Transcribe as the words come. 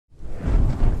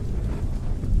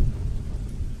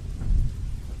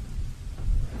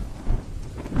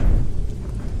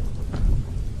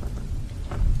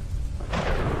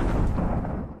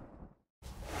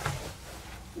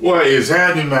What is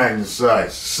happening, Magnus?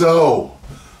 So,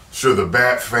 sure the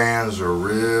Bat fans are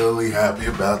really happy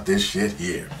about this shit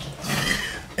here.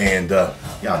 And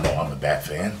y'all know I'm a Bat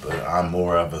fan, but I'm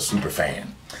more of a super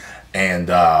fan. And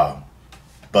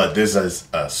but this is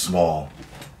a small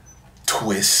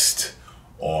twist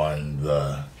on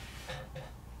the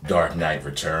Dark Knight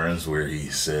Returns, where he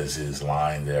says his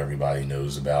line that everybody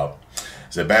knows about.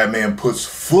 It's that Batman puts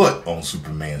foot on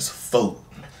Superman's throat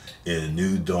in a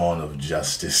new Dawn of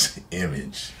Justice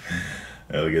image.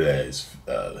 Look at that. His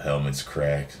helmet's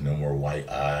cracked, no more white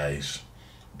eyes.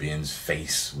 Ben's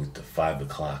face with the 5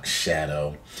 o'clock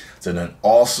shadow. So an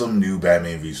awesome new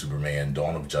Batman v Superman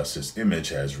Dawn of Justice image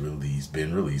has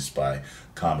been released by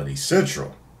Comedy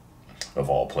Central, of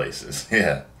all places.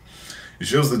 Yeah. It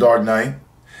shows the Dark Knight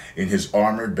in his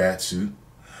armored batsuit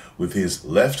with his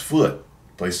left foot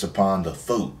placed upon the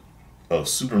throat of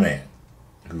Superman,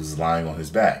 who's lying on his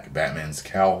back. Batman's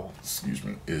cowl,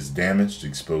 is damaged,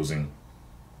 exposing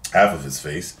half of his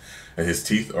face, and his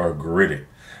teeth are gritted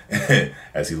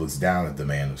as he looks down at the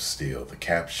Man of Steel. The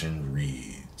caption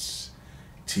reads,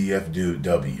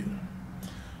 TFW,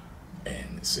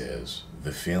 and it says,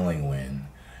 the feeling when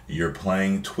you're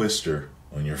playing Twister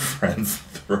on your friend's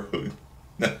throat.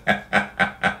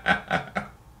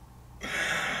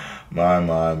 My,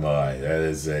 that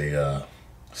is a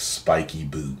spiky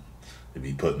boot to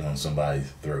be putting on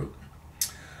somebody's throat.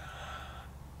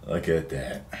 Look at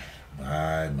that.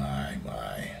 My.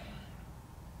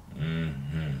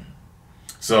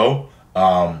 So,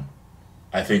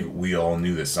 I think we all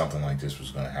knew that something like this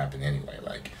was going to happen anyway.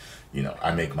 Like, you know,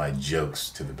 I make my jokes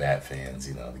to the Bat fans,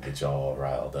 you know, to get y'all all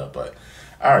riled up. But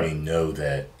I already know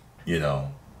that, you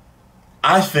know,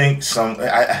 I think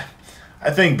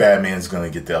Batman's going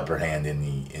to get the upper hand in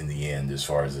the end as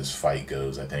far as this fight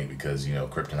goes. I think because, you know,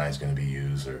 Kryptonite's going to be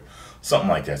used or something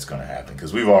like that's going to happen.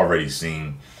 Because we've already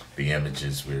seen the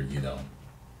images where, you know,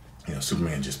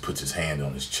 Superman just puts his hand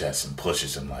on his chest and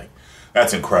pushes him. Like,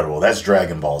 that's incredible. That's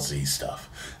Dragon Ball Z stuff.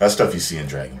 That's stuff you see in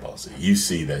Dragon Ball Z. You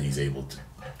see that he's able to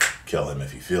kill him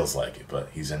if he feels like it, but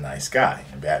he's a nice guy.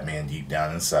 And Batman, deep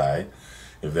down inside,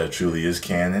 if that truly is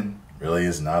canon, really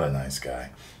is not a nice guy.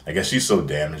 I guess he's so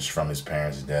damaged from his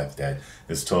parents' death that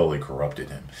it's totally corrupted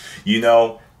him. You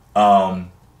know,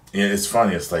 it's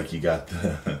funny. It's like you got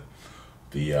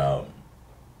the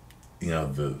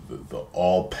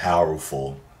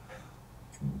all-powerful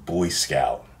Boy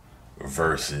Scout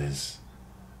versus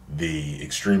the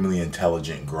extremely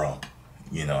intelligent Grump.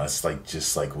 You know, it's like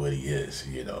just like what he is.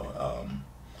 You know,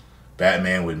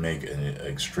 Batman would make an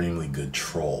extremely good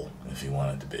troll if he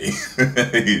wanted to be.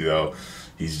 You know,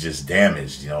 he's just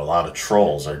damaged. You know, a lot of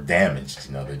trolls are damaged.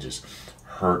 You know, they just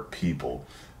hurt people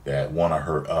that want to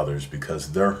hurt others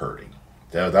because they're hurting.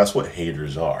 That's what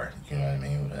haters are. You know what I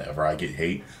mean? Whenever I get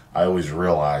hate, I always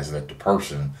realize that the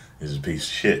person is a piece of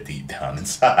shit deep down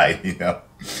inside, you know?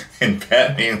 And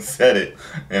Batman said it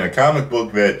in a comic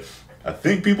book that I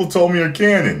think people told me are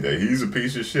canon, that he's a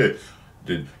piece of shit.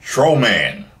 The Troll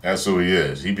Man, that's who he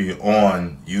is. He be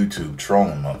on YouTube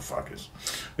trolling motherfuckers.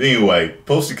 But anyway,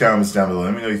 post your comments down below.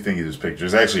 Let me know what you think of this picture.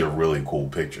 It's actually a really cool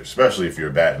picture, especially if you're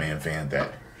a Batman fan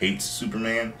that hates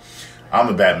Superman. I'm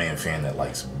a Batman fan that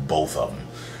likes both of them.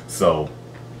 So,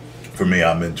 for me,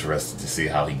 I'm interested to see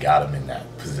how he got him in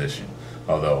that position.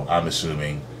 Although, I'm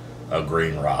assuming a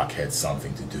green rock had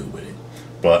something to do with it.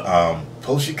 But,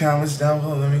 post your comments down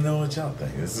below. Let me know what y'all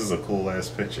think. This is a cool-ass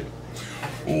picture.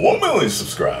 1 million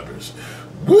subscribers.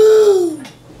 Woo!